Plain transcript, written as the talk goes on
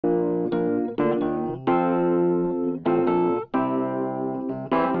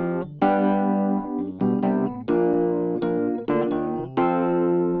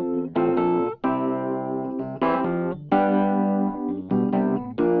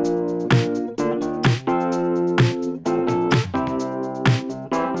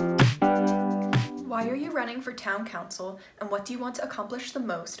town council, and what do you want to accomplish the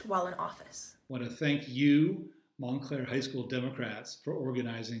most while in office? I want to thank you, Montclair High School Democrats, for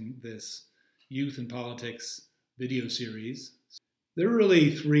organizing this Youth and Politics video series. There are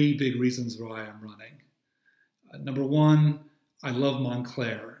really three big reasons why I'm running. Number one, I love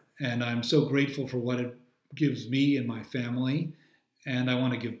Montclair, and I'm so grateful for what it gives me and my family, and I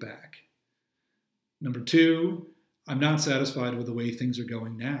want to give back. Number two, I'm not satisfied with the way things are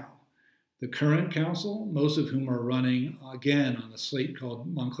going now. The current council, most of whom are running again on a slate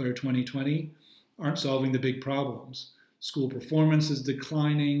called Montclair 2020, aren't solving the big problems. School performance is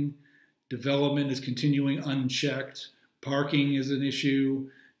declining, development is continuing unchecked, parking is an issue,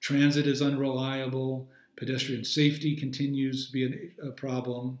 transit is unreliable, pedestrian safety continues to be a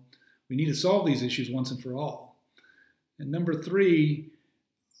problem. We need to solve these issues once and for all. And number three,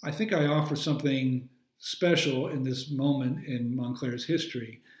 I think I offer something special in this moment in Montclair's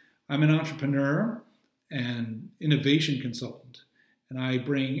history. I'm an entrepreneur and innovation consultant, and I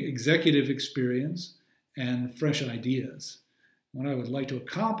bring executive experience and fresh ideas. What I would like to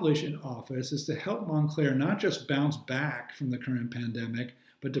accomplish in office is to help Montclair not just bounce back from the current pandemic,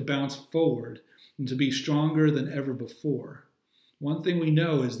 but to bounce forward and to be stronger than ever before. One thing we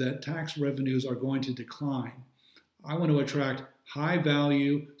know is that tax revenues are going to decline. I want to attract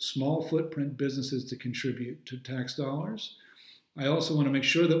high-value, small-footprint businesses to contribute to tax dollars. I also want to make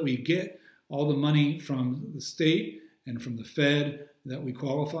sure that we get all the money from the state and from the Fed that we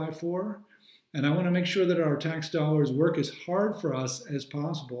qualify for. And I want to make sure that our tax dollars work as hard for us as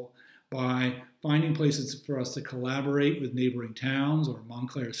possible by finding places for us to collaborate with neighboring towns or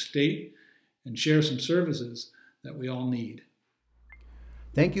Montclair State and share some services that we all need.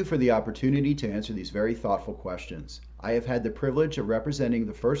 Thank you for the opportunity to answer these very thoughtful questions. I have had the privilege of representing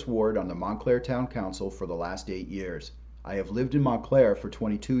the First Ward on the Montclair Town Council for the last 8 years. I have lived in Montclair for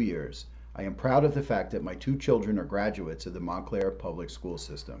 22 years. I am proud of the fact that my 2 children are graduates of the Montclair public school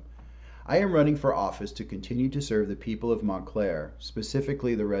system. I am running for office to continue to serve the people of Montclair,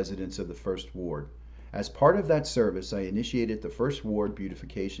 specifically the residents of the First Ward. As part of that service, I initiated the First Ward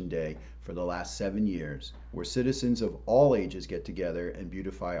Beautification Day for the last 7 years, where citizens of all ages get together and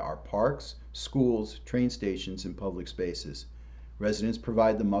beautify our parks, schools, train stations, and public spaces. Residents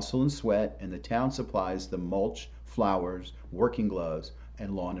provide the muscle and sweat, and the town supplies the mulch, flowers, working gloves,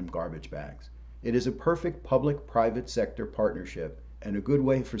 and lawn and garbage bags. It is a perfect public-private sector partnership and a good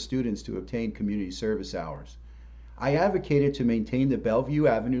way for students to obtain community service hours. I advocated to maintain the Bellevue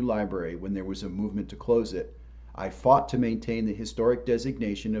Avenue Library when there was a movement to close it. I fought to maintain the historic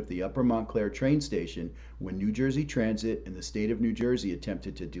designation of the Upper Montclair train station when New Jersey Transit and the state of New Jersey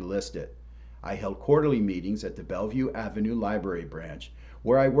attempted to delist it. I held quarterly meetings at the Bellevue Avenue Library branch,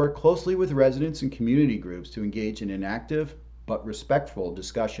 where I worked closely with residents and community groups to engage in an active but respectful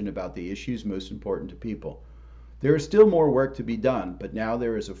discussion about the issues most important to people. There is still more work to be done, but now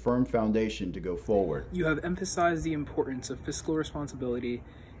there is a firm foundation to go forward. You have emphasized the importance of fiscal responsibility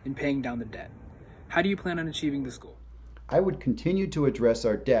in paying down the debt. How do you plan on achieving this goal? I would continue to address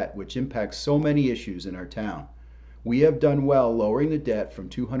our debt, which impacts so many issues in our town. We have done well lowering the debt from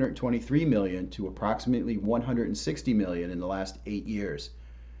 $223 million to approximately $160 million in the last 8 years.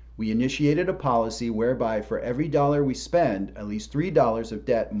 We initiated a policy whereby for every dollar we spend, at least $3 of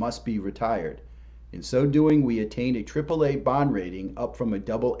debt must be retired. In so doing, we attained a AAA bond rating, up from a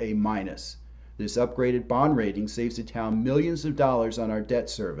AA-. This upgraded bond rating saves the town millions of dollars on our debt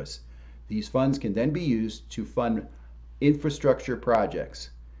service. These funds can then be used to fund infrastructure projects.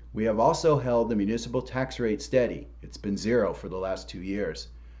 We have also held the municipal tax rate steady. It's been 0 for the last 2 years.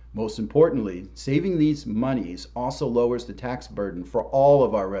 Most importantly, saving these monies also lowers the tax burden for all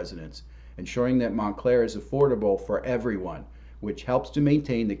of our residents, ensuring that Montclair is affordable for everyone, which helps to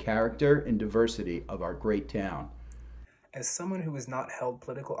maintain the character and diversity of our great town. As someone who has not held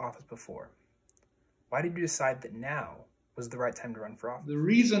political office before, why did you decide that now was the right time to run for office? The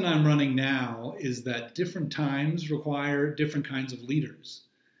reason I'm running now is that different times require different kinds of leaders.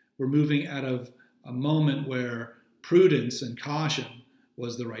 We're moving out of a moment where prudence and caution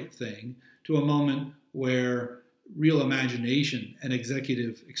was the right thing to a moment where real imagination and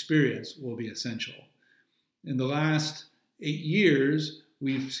executive experience will be essential. In the last 8 years,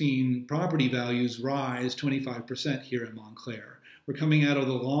 we've seen property values rise 25% here in Montclair. We're coming out of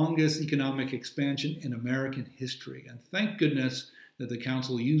the longest economic expansion in American history. And thank goodness that the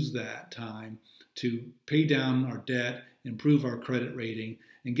council used that time to pay down our debt, improve our credit rating,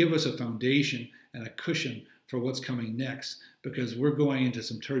 and give us a foundation and a cushion for what's coming next, because we're going into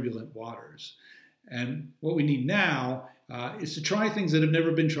some turbulent waters. And what we need now is to try things that have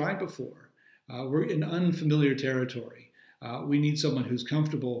never been tried before. We're in unfamiliar territory. We need someone who's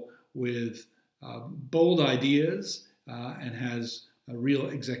comfortable with bold ideas and has a real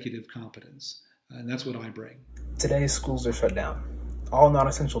executive competence. And that's what I bring. Today, schools are shut down. All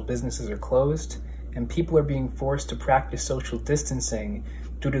non-essential businesses are closed, and people are being forced to practice social distancing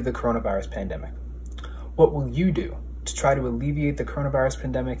due to the coronavirus pandemic. What will you do to try to alleviate the coronavirus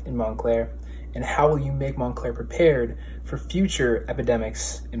pandemic in Montclair, and how will you make Montclair prepared for future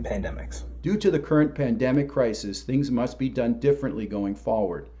epidemics and pandemics? Due to the current pandemic crisis, things must be done differently going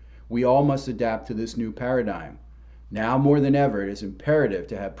forward. We all must adapt to this new paradigm. Now more than ever, it is imperative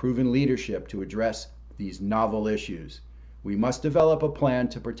to have proven leadership to address these novel issues. We must develop a plan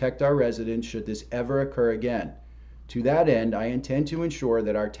to protect our residents should this ever occur again. To that end, I intend to ensure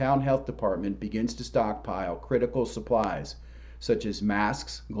that our town health department begins to stockpile critical supplies, such as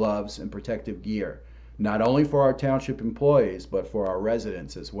masks, gloves, and protective gear, not only for our township employees, but for our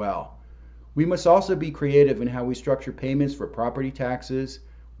residents as well. We must also be creative in how we structure payments for property taxes,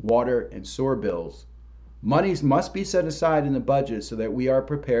 water, and sewer bills. Monies must be set aside in the budget so that we are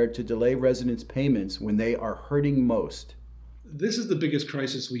prepared to delay residents' payments when they are hurting most. This is the biggest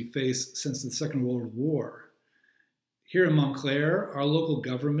crisis we face since the Second World War. Here in Montclair, our local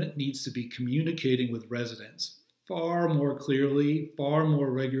government needs to be communicating with residents far more clearly, far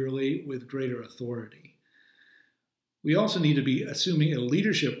more regularly, with greater authority. We also need to be assuming a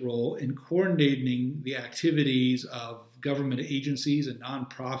leadership role in coordinating the activities of government agencies and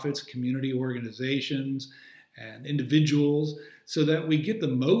nonprofits, community organizations, and individuals so that we get the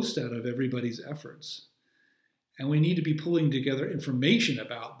most out of everybody's efforts. And we need to be pulling together information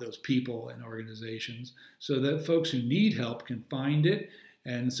about those people and organizations so that folks who need help can find it,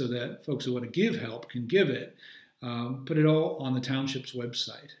 and so that folks who want to give help can give it. Put it all on the township's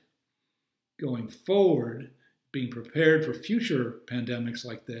website. Going forward, being prepared for future pandemics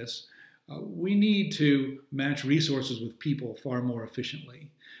like this, we need to match resources with people far more efficiently.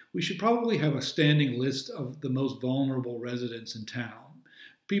 We should probably have a standing list of the most vulnerable residents in town,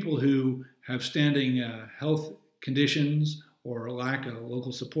 people who have standing health conditions or lack a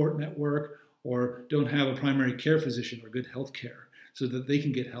local support network or don't have a primary care physician or good health care so that they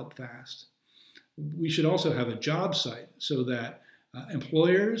can get help fast. We should also have a job site so that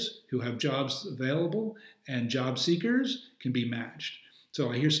employers who have jobs available and job seekers can be matched.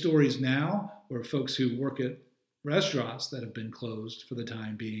 So I hear stories now where folks who work at restaurants that have been closed for the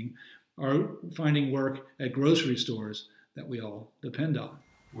time being are finding work at grocery stores that we all depend on.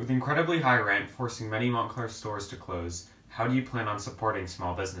 With incredibly high rent forcing many Montclair stores to close, how do you plan on supporting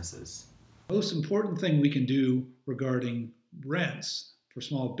small businesses? The most important thing we can do regarding rents for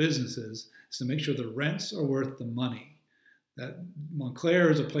small businesses is to make sure the rents are worth the money. That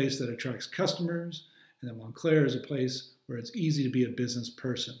Montclair is a place that attracts customers, and that Montclair is a place where it's easy to be a business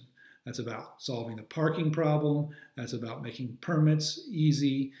person. That's about solving the parking problem. That's about making permits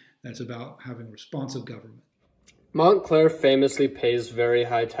easy. That's about having responsive government. Montclair famously pays very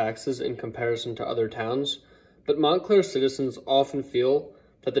high taxes in comparison to other towns, but Montclair citizens often feel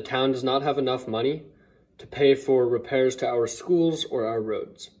that the town does not have enough money to pay for repairs to our schools or our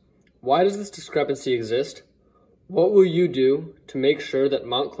roads. Why does this discrepancy exist? What will you do to make sure that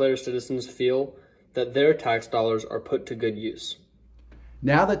Montclair citizens feel that their tax dollars are put to good use?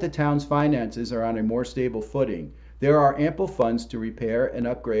 Now that the town's finances are on a more stable footing, there are ample funds to repair and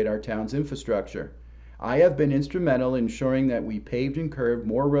upgrade our town's infrastructure. I have been instrumental in ensuring that we paved and curved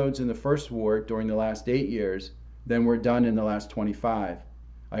more roads in the First Ward during the last 8 years than were done in the last 25.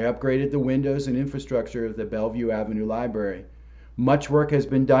 I upgraded the windows and infrastructure of the Bellevue Avenue Library. Much work has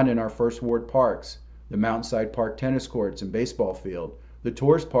been done in our First Ward parks, the Mountainside Park tennis courts and baseball field, the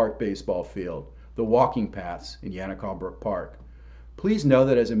Tours Park baseball field, the walking paths in Yannicka Brook Park. Please know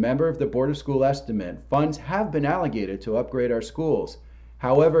that as a member of the Board of School Estimate, funds have been allocated to upgrade our schools.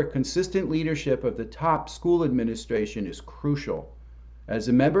 However, consistent leadership of the top school administration is crucial. As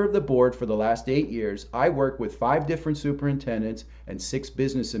a member of the board for the last 8 years, I work with 5 different superintendents and 6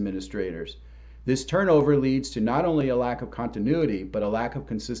 business administrators. This turnover leads to not only a lack of continuity, but a lack of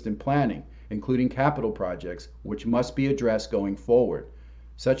consistent planning, including capital projects, which must be addressed going forward.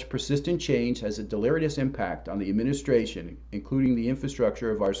 Such persistent change has a deleterious impact on the administration, including the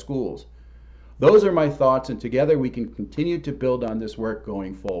infrastructure of our schools. Those are my thoughts, and together we can continue to build on this work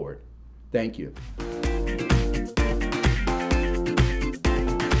going forward. Thank you.